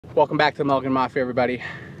Welcome back to the Mulligan Mafia, everybody.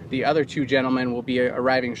 The other two gentlemen will be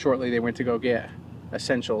arriving shortly. They went to go get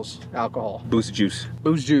essentials, alcohol. Boost juice.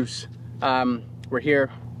 Boost juice. We're here,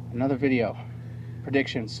 another video.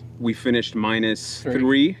 Predictions. We finished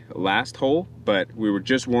 -3 last hole, but we were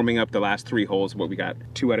just warming up the last 3 holes. What we got,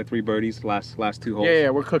 2 out of 3 birdies last 2 holes. Yeah,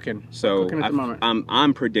 we're cooking. So we're cooking at the moment.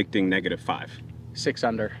 I'm predicting -5. 6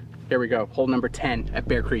 under. Here we go. Hole number 10 at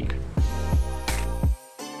Bear Creek.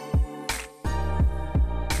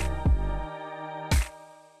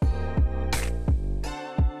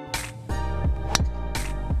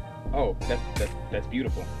 Oh, that's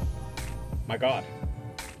beautiful. My God.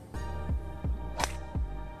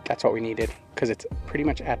 That's what we needed, because it's pretty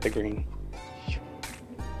much at the green.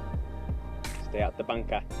 Stay out the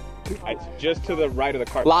bunker. It's just to the right of the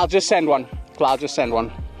cart. Lyle, just send one. Lyle, just send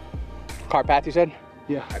one. Cart path, you said?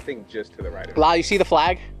 Yeah. I think just to the right of it. Lyle, you see the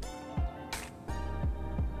flag?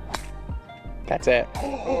 That's it.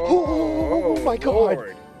 Oh my God.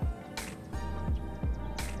 Lord.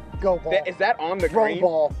 Go ball. Is that on the Roll green?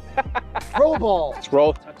 ball. Roll ball. Let's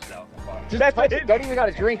roll. Just touch it. Don't even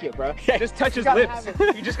gotta drink it, bro. Just touch his lips.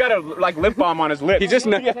 You just got a like lip balm on his lips. He just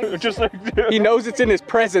just like he knows it's in his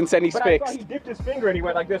presence and he's but I thought fixed. he dipped his finger and he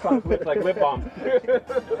went like this on his lips, like lip balm. You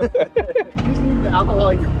just need the alcohol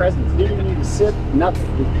in your presence. You don't need to sip,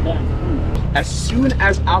 nothing. As soon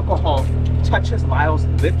as alcohol touches Lyle's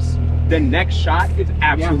lips, the next shot is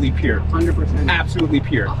absolutely pure. 100%. Absolutely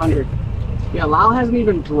pure. 100. Yeah, Lyle hasn't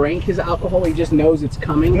even drank his alcohol. He just knows it's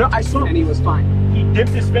coming. No, I saw him. And he was fine. He dipped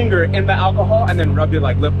his finger in the alcohol and then rubbed it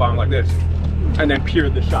like lip balm like this. And then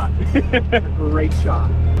pured the shot. Great shot.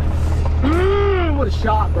 What a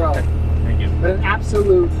shot, bro. Thank you. But an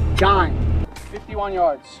absolute dime. 51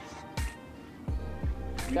 yards.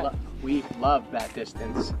 We love that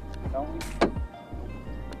distance. Don't we?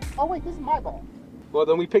 Oh wait, this is my ball. Well,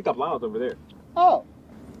 then we picked up Lyle's over there. Oh.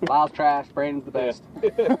 Lyle's trash, Brandon's the best.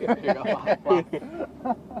 Here you go.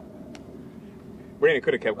 Wow. Brandon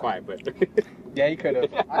could have kept quiet, but Yeah, you could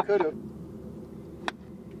have. I could have.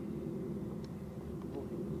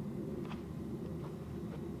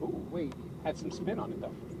 ooh, Wait. had some spin on it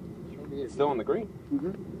though. It's It's still on the green.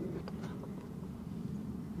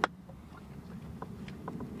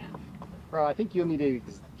 Bro, I think you and me did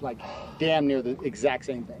like damn near the exact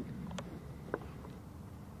same thing.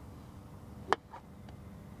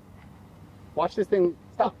 Watch this thing.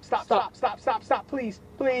 Stop, please,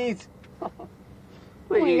 please. Oh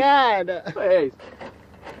my God. Please.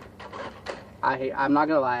 I'm not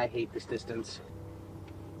gonna lie, I hate this distance.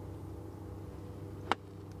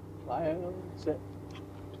 Lyle, sit.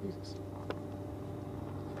 Jesus.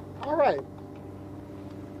 All right.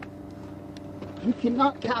 You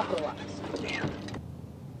cannot capitalize. Damn.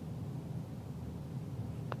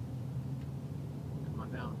 Come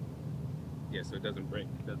on down. Yeah, so it doesn't break.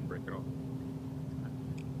 It doesn't break at all.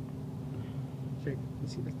 You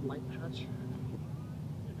see this light patch?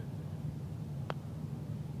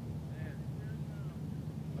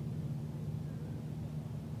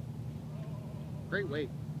 Great weight.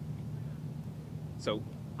 So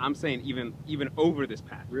I'm saying even over this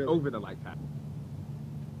path, Really? over the light path.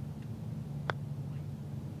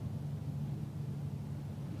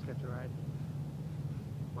 Let's get to ride.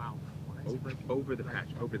 Wow. Over the patch,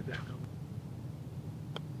 over the patch.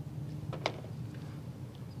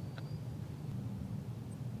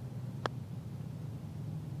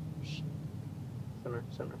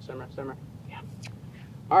 Simmer. Yeah.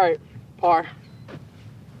 All right, par.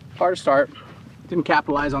 Par to start. Didn't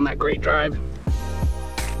capitalize on that great drive.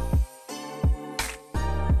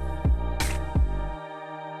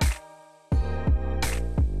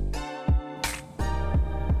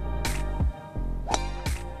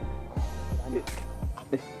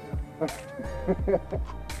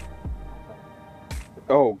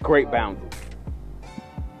 Oh, great bounce.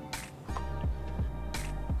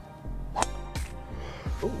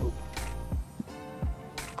 Ooh.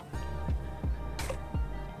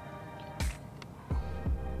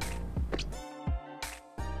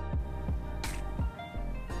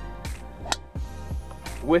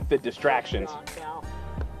 With the distractions.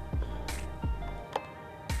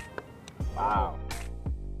 Wow.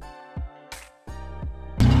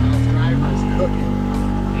 Driver's cooking.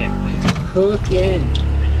 Yeah. Cooking.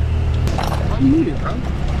 Why do you need it, bro?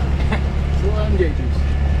 It's a little MJ juice.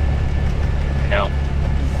 No.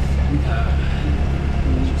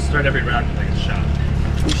 Start every round with like a shot.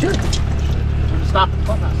 You should. Just stop at the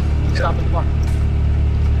clubhouse. Stop at the park.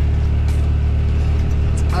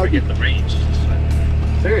 I would get the range.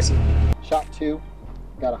 Seriously. Shot 2.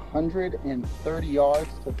 Got 130 yards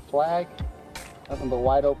to the flag. Nothing but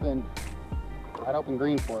wide open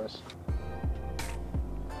green for us.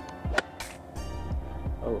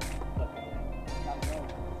 Oh.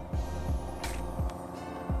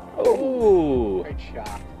 Oh. Great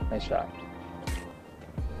shot. Nice shot.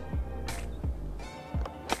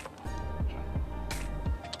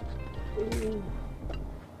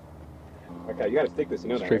 Okay, you gotta stick this, you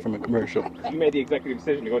know that. Straight from a commercial. You made the executive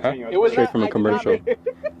decision to go 10 yards. It was Straight not- from I a did not commercial. make-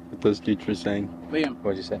 What those dudes were saying. Liam,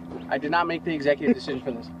 What'd you say? I did not make the executive decision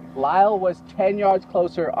for this. Lyle was 10 yards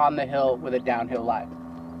closer on the hill with a downhill lie.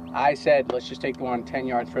 I said, let's just take the one 10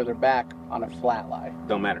 yards further back on a flat lie.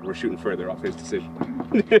 Don't matter, we're shooting further off his decision.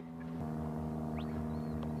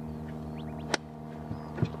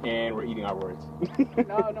 And we're eating our words.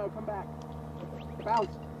 No, come back.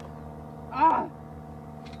 Bounce. Ah!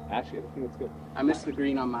 Actually, I think that's good. I missed the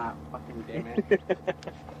green on my fucking day, man.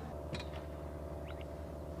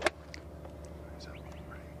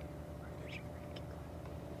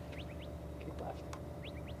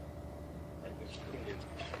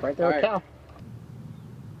 Right there, All right. Cal.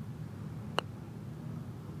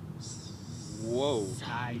 Whoa.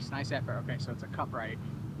 Nice effort. Okay, so it's a cup right.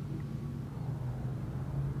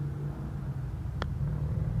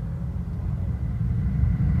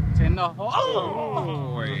 It's in the hole.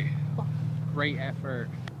 Oh, boy. Great effort.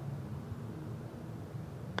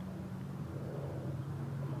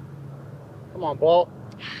 Come on, ball.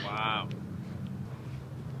 Wow.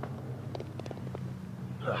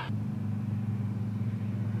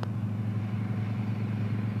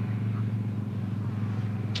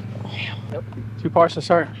 Yep. 2 pars to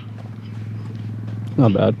start.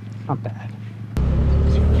 Not bad. Not bad.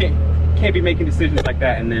 You can't be making decisions like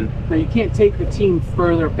that and then... Now you can't take the team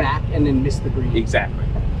further back and then miss the green. Exactly.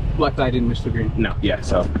 Luckily I didn't miss the green. No, yeah,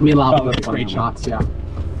 so... Me and Lyle Oh, both that's hit great fine. shots, yeah.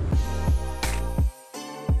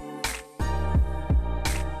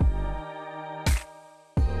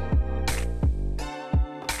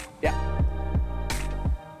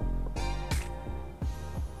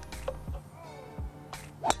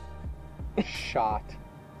 Shot.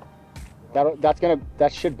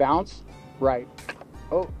 That should bounce. Right.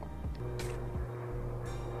 Oh.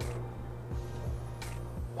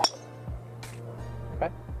 Okay.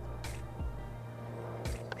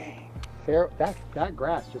 Fair. That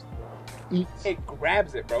grass just eats. It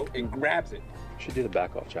grabs it, bro. It grabs it. Should do the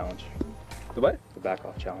back off challenge. The what? The back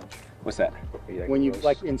off challenge. What's that? When you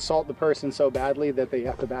like insult the person so badly that they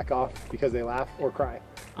have to back off because they laugh or cry.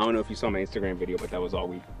 I don't know if you saw my Instagram video, but that was all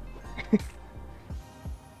week.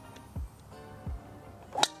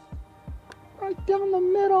 Right down the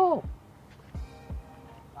middle.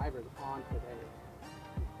 Driver's on today.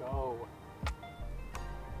 Let's go.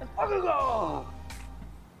 Let's fucking go.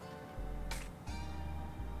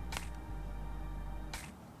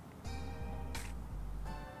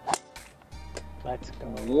 Let's go.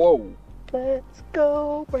 Whoa. Let's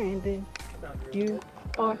go, Brandon. You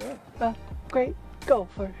are a great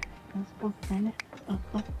golfer. Let's go, Brandon.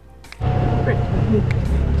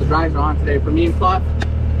 The drives are on today for me and Fluff.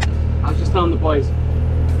 I was just telling the boys,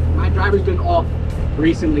 my driver's been off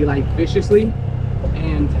recently, like viciously,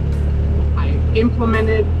 and I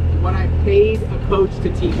implemented what I paid a coach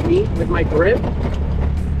to teach me with my grip,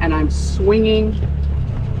 and I'm swinging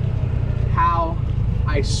how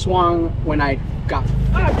I swung when I got.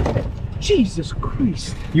 Jesus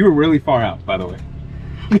Christ! You were really far out, by the way.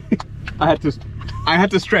 I had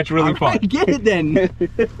to stretch really far. I get it then.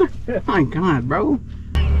 My God, bro.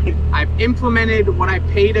 I've implemented what I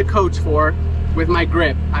paid a coach for with my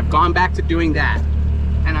grip. I've gone back to doing that.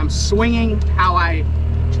 And I'm swinging how I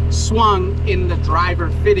swung in the driver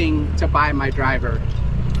fitting to buy my driver.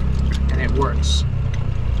 And it works.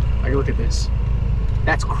 Like, look at this.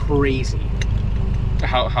 That's crazy.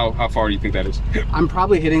 How far do you think that is? I'm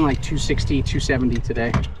probably hitting like 260, 270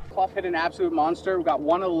 today. Clough hit an absolute monster. We got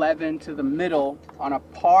 111 to the middle on a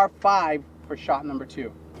par 5 for shot number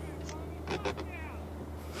 2.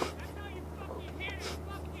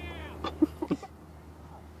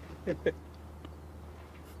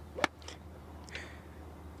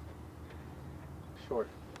 Short.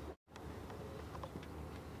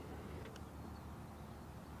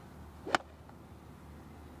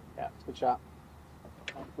 Yeah, good shot.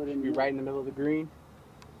 I'll put it in you right in the middle of the green.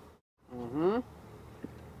 Mm-hmm. Good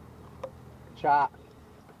shot.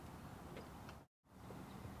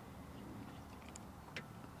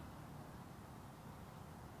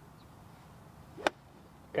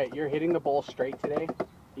 Okay, you're hitting the ball straight today.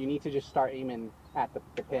 You need to just start aiming at the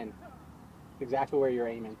pin. Exactly where you're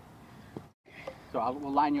aiming. So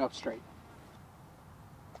we'll line you up straight.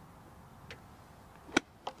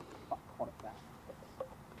 Oh, hold it back.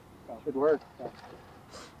 Good work.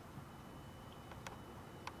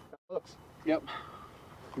 Looks. Yep.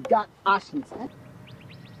 We got options.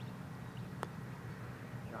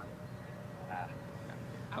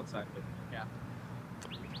 outside of it. Yeah.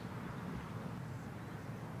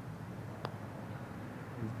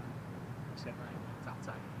 Sit right. It's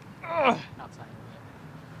outside. Ugh. Outside.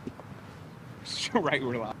 Right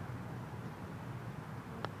where the line.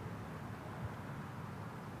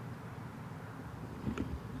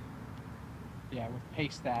 Yeah, with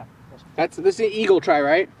pace that. This is an eagle try,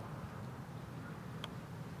 right?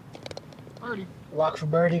 Birdie. Walk for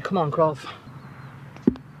birdie. Come on, Croft.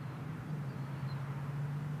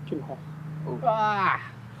 Ah.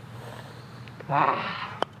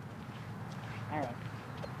 Ah. All right.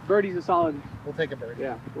 Birdie's a solid. We'll take a birdie.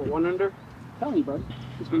 Yeah. We're 1 under. Tell me, bro.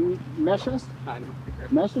 Just mesh us. I know.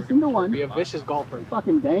 Mesh us into one. Be a vicious golfer.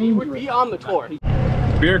 Fucking He dangerous. would be on the tour.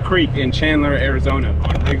 Bear Creek in Chandler, Arizona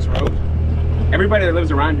on Riggs Road. Everybody that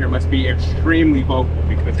lives around here must be extremely vocal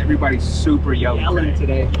because everybody's super yelling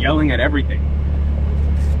today. Yelling at everything.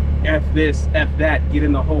 F this, F that, get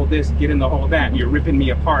in the hole this, get in the hole that. You're ripping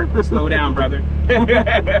me apart. Slow down, brother.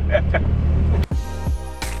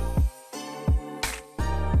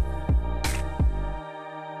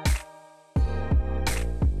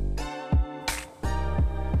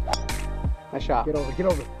 Nice shot. Get over, get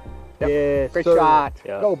over. Yep. Yes, Great sir. shot.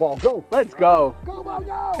 Yeah. Go, ball, go. Let's go. Go, ball,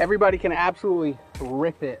 go. Everybody can absolutely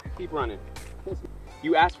rip it. Keep running.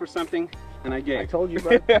 You asked for something, and I I gave. told you,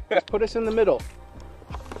 bro. Just put us in the middle.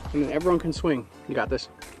 And then everyone can swing. You got this.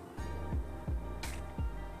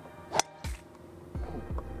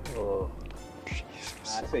 Oh.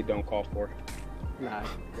 I'd say don't call for it. Nah.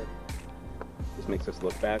 This makes us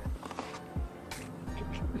look bad.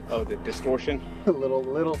 Oh, the distortion.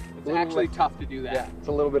 little. It's actually tough to do that. Yeah, it's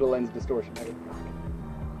a little bit of lens distortion.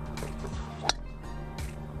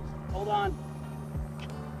 Hold on.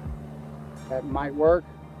 That might work.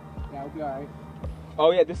 Yeah, we'll be all right.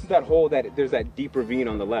 Oh yeah, this is that hole that there's that deep ravine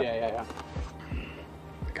on the left. Yeah.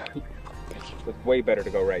 It's way better to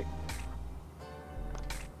go right.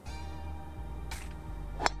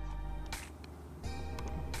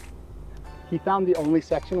 He found the only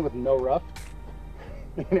section with no rough,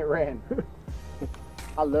 and it ran.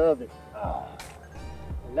 I love it. I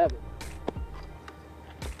love it.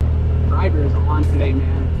 Driver is on today,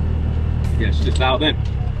 man. Yeah, it's just dialed in.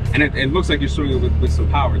 And it looks like you're swinging with some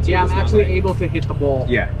power too. Yeah, I'm It's not actually like- able to hit the ball.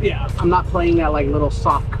 Yeah. Yeah, I'm not playing that like little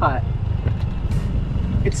soft cut.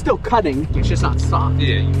 It's still cutting, it's just not soft.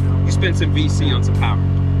 Yeah, you spend some VC on some power.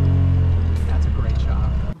 That's a great shot.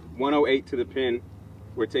 108 to the pin.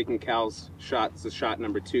 We're taking Cal's shot. This is shot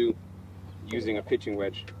number 2 using a pitching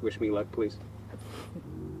wedge. Wish me luck, please.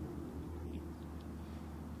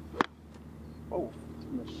 Oh,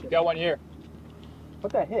 Got one here.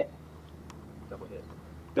 What that hit? Double hit.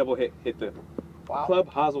 Double hit. Hit the Wow. club,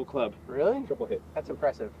 hosel club. Really? Triple hit. That's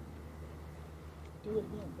impressive. do it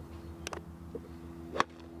again.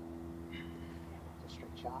 Just straight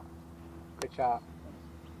shot. Good shot.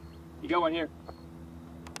 You got one here.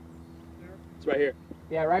 It's right here.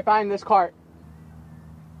 Yeah, right behind this cart.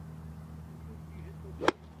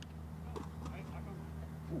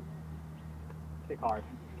 Kick hard.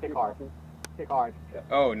 Kick hard. Kick hard.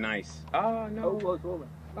 Oh, nice. Oh, no. Oh, it's rolling.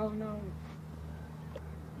 Oh, no.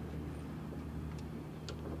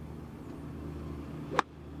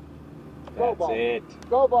 Go That's ball. it.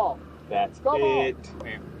 Go ball. That's Go ball. it.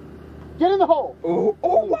 Get in the hole. Oh,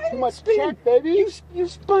 oh, why Too much check, baby. You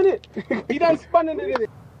spun it. He done spun it in.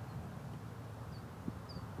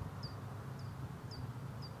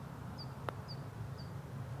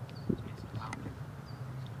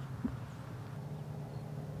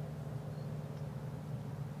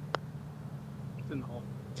 It's in the hole.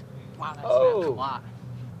 Wow, that's Oh. a lot.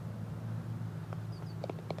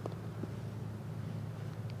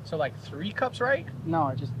 So like 3 cups, right? No,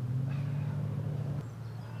 I just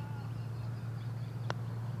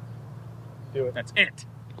do it. That's it.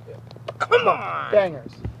 Come on!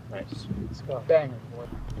 Bangers. Nice. Let's go. Bangers, boy.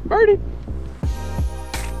 Birdie!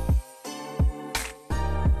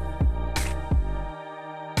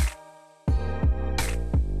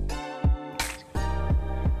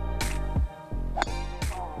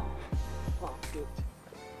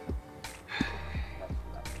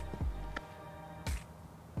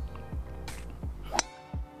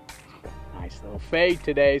 Nice little fade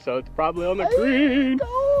today, so it's probably on the green.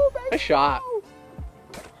 Go, baby. A shot.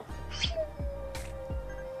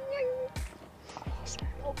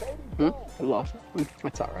 Go, baby. Hmm? I lost that one.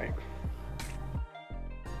 That's all right.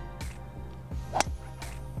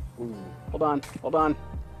 Ooh. Hold on, hold on.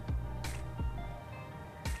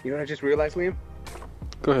 You know what I just realized, Liam?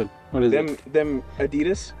 Go ahead. What is Them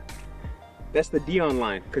Adidas, that's the Dion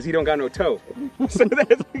line, because he don't got no toe. So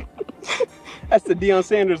that's the Deion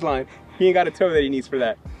Sanders line. He ain't got a toe that he needs for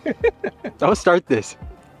that. Don't start this.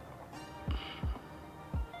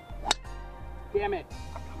 Damn it.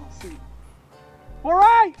 All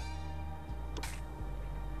right.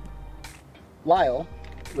 Lyle,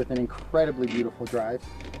 with an incredibly beautiful drive,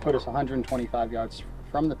 put us 125 yards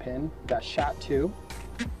from the pin. Got shot 2.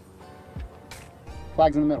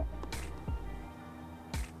 Flags in the middle.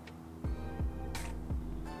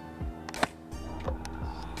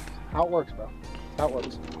 How it works, bro. How it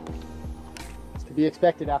works. It's to be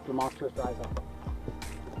expected after monstrous dries up.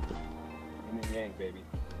 And then yank, baby.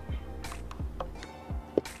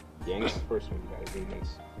 Yank's the first one. You gotta do this.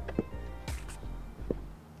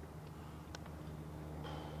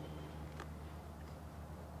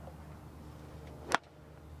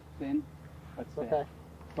 Thin. That's Okay.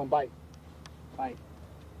 Don't bite. Bite.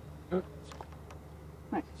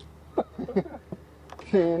 Nice.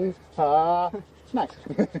 Thin. Nice.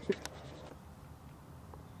 Thank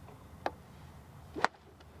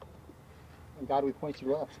God we pointed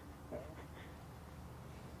you up.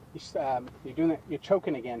 You're doing it. You're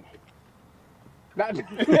choking again. Not like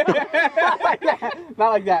that.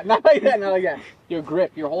 Not like that. Not like that. Not like that. Your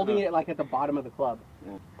grip. You're holding it like at the bottom of the club.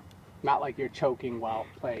 Yeah. Not like you're choking while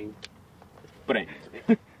playing. But ain't.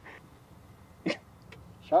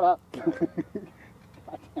 Shut up.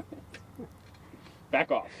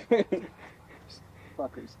 Back off.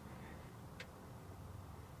 Fuckers.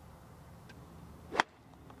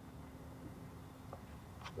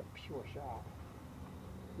 It's a pure shot.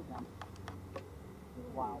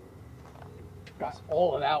 Wow. Got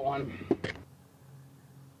all of that one.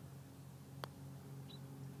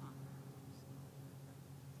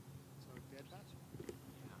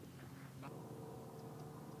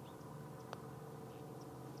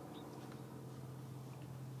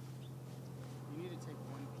 You need to take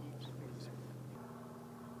one peek.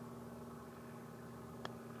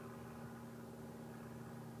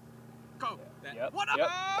 Go. Yep. What a Yep.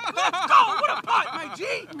 Let's go. What a putt, my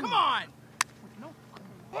G. Come on.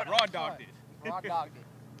 Raw dogged it. Raw dogged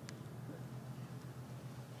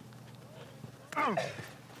it.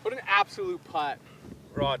 What an absolute putt.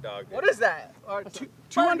 Raw dogged it. What is that?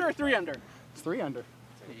 Two under or 3 under? It's 3 under.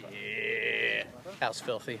 Yeah. That was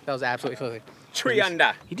filthy. That was absolutely filthy. 3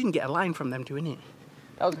 under. He didn't get a line from them, didn't he?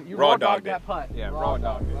 That was you Raw raw dogged dogged that putt. Yeah, raw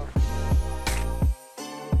dogged it.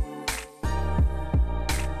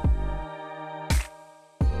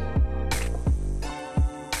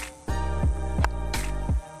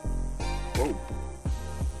 Whoa.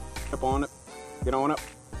 Up on it. Get on up.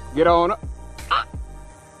 Get on up.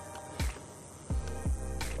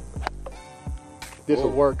 This will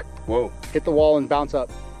Whoa. work. Whoa. Hit the wall and bounce up.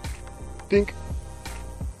 Think.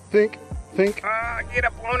 Think. Think. Ah, get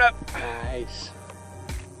up on up. Nice.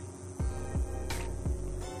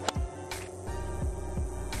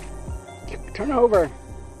 Turn over.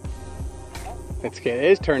 It's good. It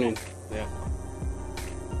is turning. Yeah.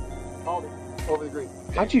 Over the green.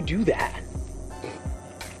 How'd you do that?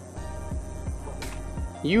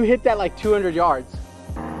 You hit that like 200 yards.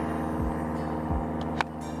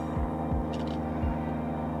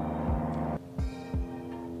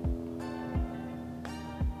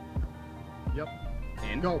 Yep.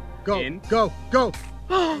 In. Go. Go. In. Go. Go.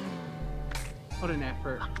 What an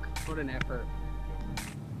effort. What an effort.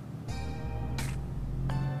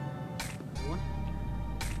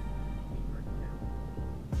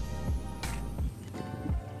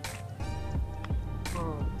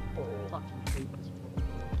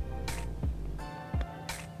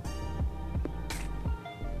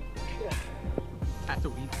 That's a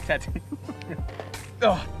weed. That's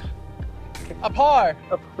Oh. A par.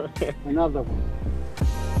 Another one.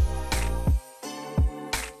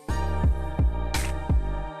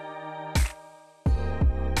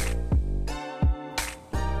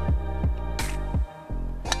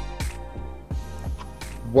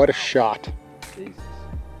 What a shot. Jesus.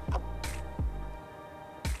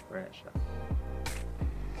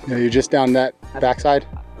 Yeah, you're just down that backside.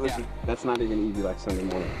 Listen, that's not even easy like Sunday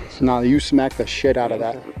morning. No, you smacked the shit out of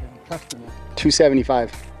that.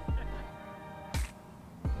 275.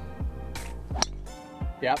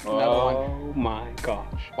 Yep, another one. Oh my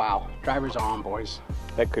gosh. Wow, driver's on, boys.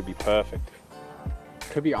 That could be perfect.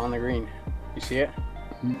 Could be on the green. You see it?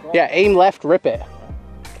 Yeah, aim left, rip it.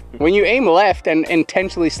 When you aim left and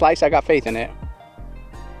intentionally slice, I got faith in it.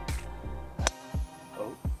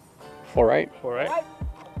 Oh. 4 right. All right.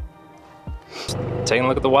 Taking a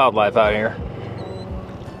look at the wildlife out here.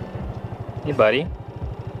 Hey, buddy.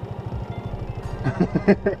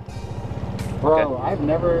 Bro, I've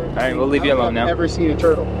never. All right, we'll leave you alone now. Never seen a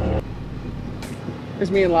turtle.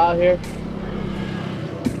 It's me and Lyle here.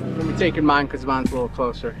 Let me taking mine because mine's a little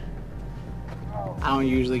closer. I don't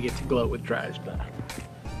usually get to gloat with drives, but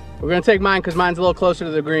we're gonna take mine because mine's a little closer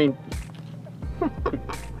to the green.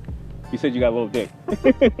 said you got a little dick.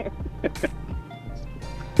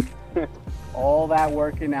 All that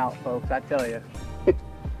working out, folks, I tell you.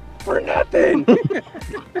 For nothing.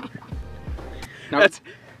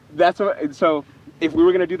 That's what. So if we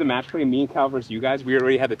were gonna do the match play, me and Cal versus you guys, we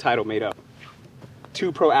already had the title made up.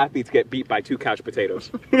 2 pro athletes get beat by 2 couch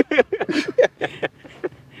potatoes. Oh,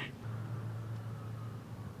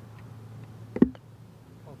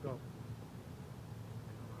 go.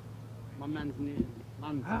 My man's new.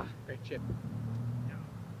 Great chip.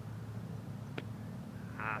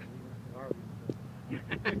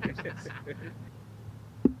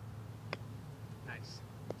 Nice.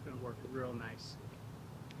 It's gonna work real nice.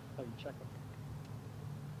 How you check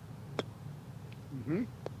them?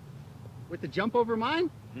 With the jump over mine,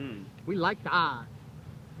 we like that.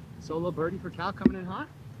 Solo birdie for Cal coming in hot.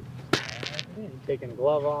 Ain't taking the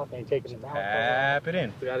glove off, ain't taking the mouth off. Tap it in.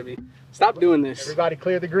 It's gotta be. Stop doing this. Everybody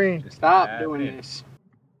clear the green. Stop doing this.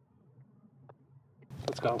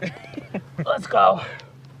 Let's go. Let's go.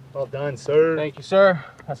 Well done, sir. Thank you, sir.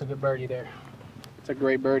 That's a good birdie there. It's a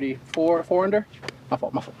great birdie. Four under? My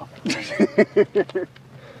fault.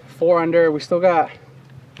 4 under. We still got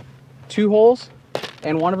 2 holes,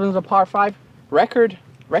 and one of them is a par 5.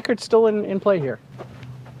 Record's still in play here.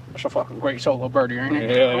 That's a fucking great solo birdie, ain't it?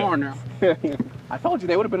 Yeah. Come on now. I told you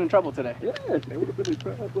they would have been in trouble today. Yeah, they would have been in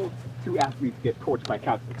trouble. 2 athletes get torched by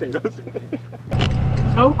couch potatoes.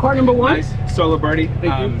 So, card number 1. Nice solo birdie.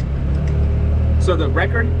 Thank you. So the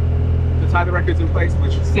record, the tie the record's in place,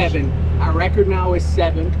 which 7. Our record now is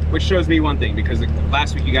 7. Which shows me one thing, because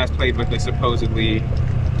last week you guys played with the supposedly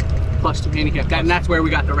 +2 handicap. And that's where we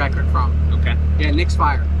got the record from. Okay. Yeah, Nick's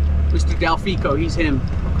fire. Mr. Delfico, he's him.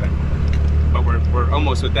 Okay. But we're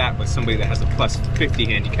almost with that with somebody that has a +50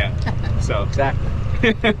 handicap. So Exactly.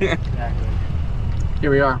 Exactly. Here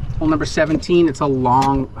we are. Hole number 17. It's a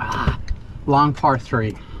long par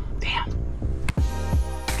 3. Damn.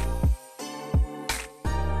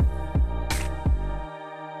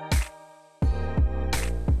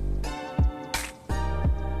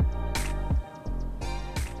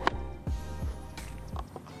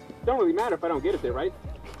 don't really matter if I don't get it there, right?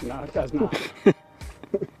 No, it does not.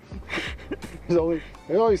 There's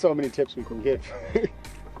only so many tips we can give.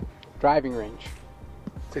 Driving range.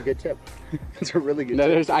 It's a good tip. It's a really good No,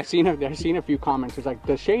 tip. I've seen a few comments. It's like,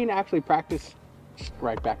 does Shane actually practice?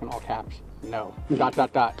 Right back in all caps. No. ...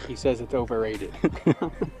 He says it's overrated.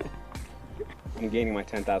 I'm gaining my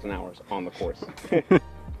 10,000 hours on the course.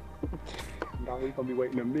 Now we're gonna be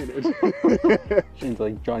waiting a minute. Shane's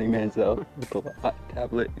like Johnny Manziel with the hot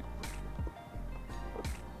tablet.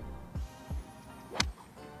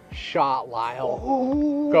 Shot, Lyle.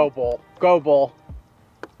 Ooh. Go bull. Go bull.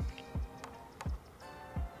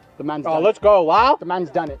 The man's Oh, done let's go, Lyle. The man's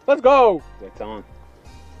done it. Let's go. It's on.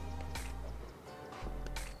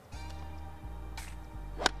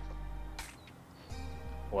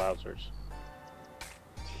 Wowzers.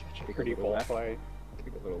 Pretty ball play.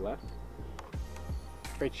 Take a little left.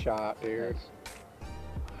 Great shot, dude.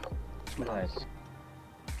 Nice.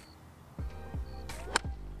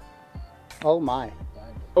 Oh my.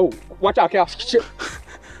 Oh, watch out, Cal. Shit.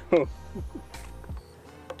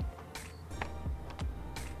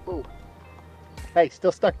 Oh. Hey,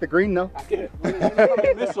 still stuck the green though. I did it. An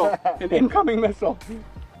incoming missile. An incoming missile. You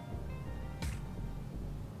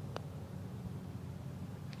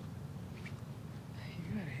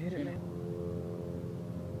gotta hit it, man.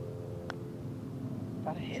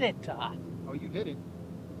 Gotta hit it. Oh, you hit it.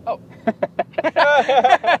 Oh.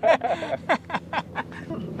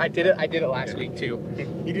 I did it last week too.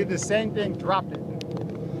 He did the same thing, dropped it.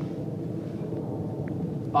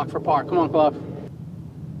 Lock for par. Come on, Club.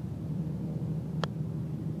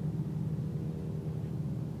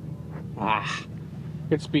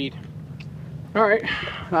 Good speed. All right,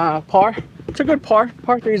 par. It's a good par.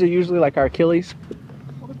 Par 3s are usually like our Achilles.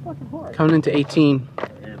 Well, it's fucking hard. Coming into 18,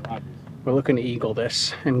 we're looking to eagle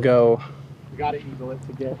this and go. You gotta eagle it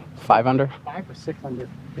to get 5 under. 5 or 6 under.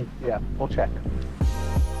 Yeah, we'll check.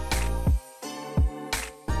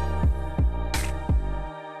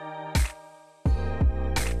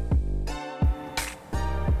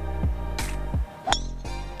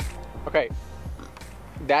 Okay,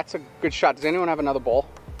 that's a good shot. Does anyone have another ball?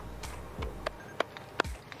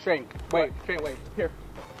 Shane, wait. Shane, wait. Here.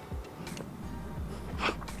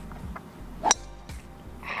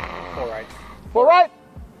 All right. All right.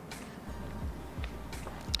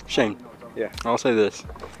 Shane, Yeah. I'll say this.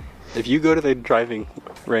 If you go to the driving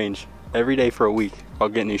range every day for a week, I'll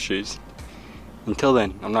get new shoes. Until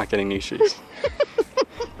then, I'm not getting new shoes.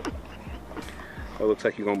 It looks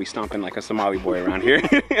like you're gonna be stomping like a Somali boy around here.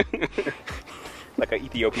 Like an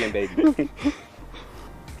Ethiopian baby.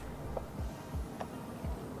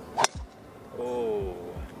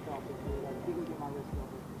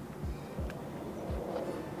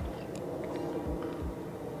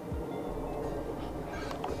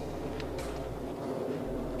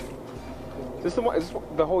 Is this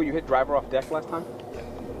the hole you hit driver off deck last time?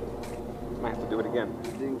 Might have to do it again.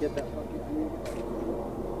 Didn't get that fucking view.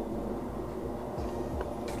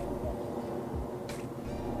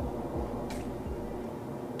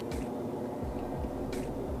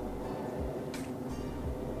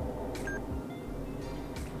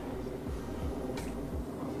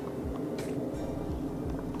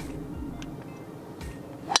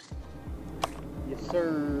 Yes,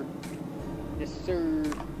 sir. Yes, sir.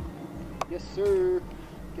 Yes, sir.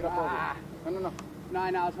 Get up over. No. No,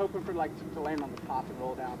 I was hoping for like to land on the top and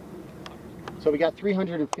roll down. So we got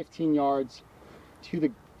 315 yards to the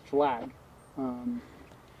flag. I'm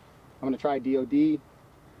gonna try DOD. I'm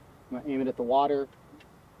gonna aim it at the water.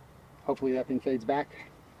 Hopefully that thing fades back.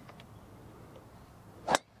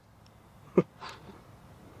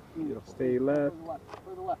 Stay left.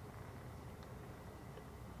 Further left.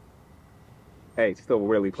 Hey, it's still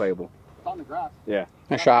really playable. It's on the grass. Yeah.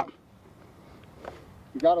 Nice shot.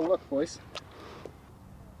 You gotta look, boys.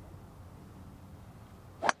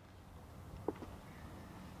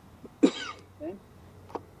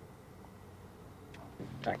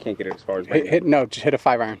 I can't get it as far as No, just hit a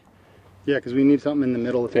 5-iron. Yeah, because we need something in the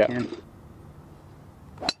middle if we can.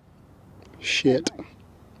 Shit.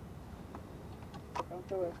 Don't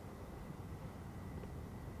do it.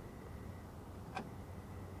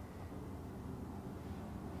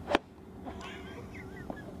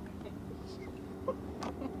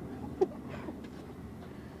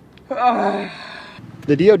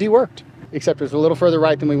 The DOD worked, except it's a little further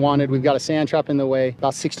right than we wanted. We've got a sand trap in the way,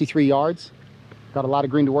 about 63 yards. Got a lot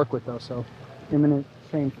of green to work with though, so imminent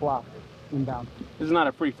same flop inbound. This is not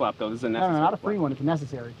a free flop though. This is a necessary. No, not a free one. It's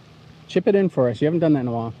necessary. Chip it in for us. You haven't done that in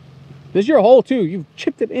a while. This is your hole too. You've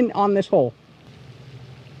chipped it in on this hole.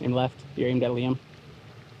 Aim left. You're aimed at Liam.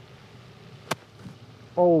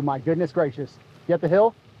 Oh my goodness gracious! Get the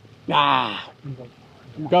hill. Ah.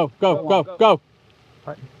 Go.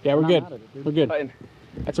 Yeah, we're good. We're good.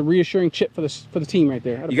 That's a reassuring chip for the team right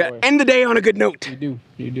there. You got to end the day on a good note. You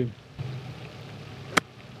do.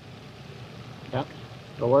 Yep.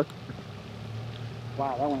 It'll work.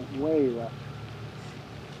 Wow, that went way left.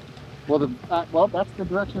 Well, that's the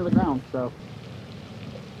direction of the ground. So.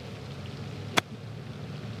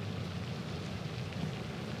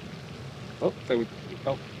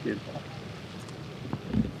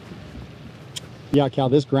 Yeah, Cal,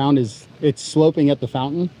 this ground it's sloping at the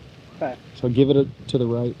fountain. Okay. So give it to the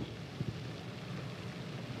right.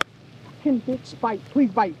 Bite,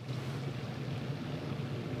 please bite.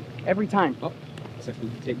 Every time. Oh, so you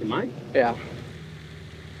taking mine? Yeah.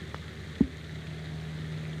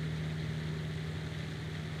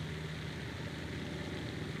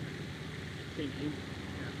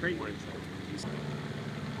 Great one.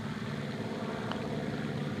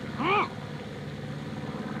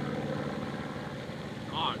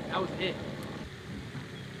 Oh, that was it.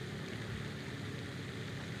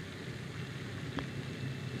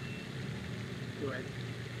 Do it.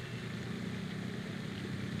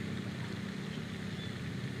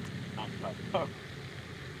 Oh.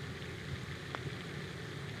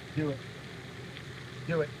 Do it.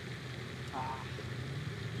 Do it.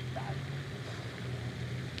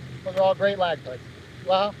 Those are all great lag plays.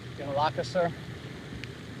 Well, Gonna lock us, sir?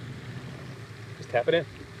 Just tap it in.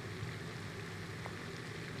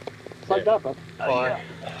 plugged up. Huh?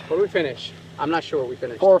 What do we finish? I'm not sure what we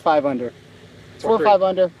finished. 4 or 5 under. 4 or 5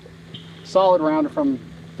 under. Solid round from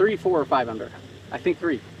 3, 4, or 5 under. I think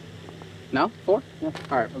 3. No? 4? Yeah.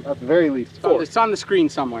 All right. At the very least. 4. It's on the screen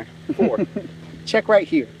somewhere. 4. Check right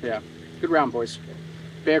here. Yeah. Good round, boys.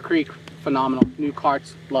 Bear Creek, phenomenal. New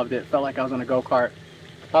carts, loved it. Felt like I was on a go-kart.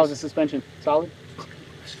 How was the suspension? Solid?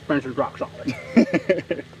 Suspension's rock solid.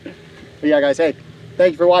 But yeah, guys, hey,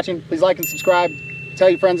 thank you for watching. Please like and subscribe. Tell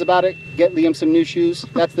your friends about it. Get Liam some new shoes.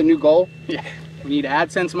 That's the new goal. Yeah. We need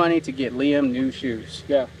AdSense money to get Liam new shoes.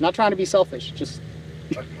 Yeah. Not trying to be selfish. Just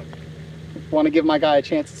want to give my guy a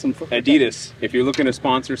chance at some football. Adidas, if you're looking to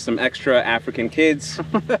sponsor some extra African kids.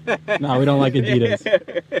 No, we don't like Adidas.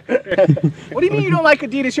 What do you mean you don't like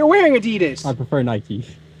Adidas? You're wearing Adidas. I prefer Nike.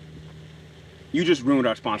 You just ruined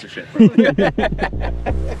our sponsorship.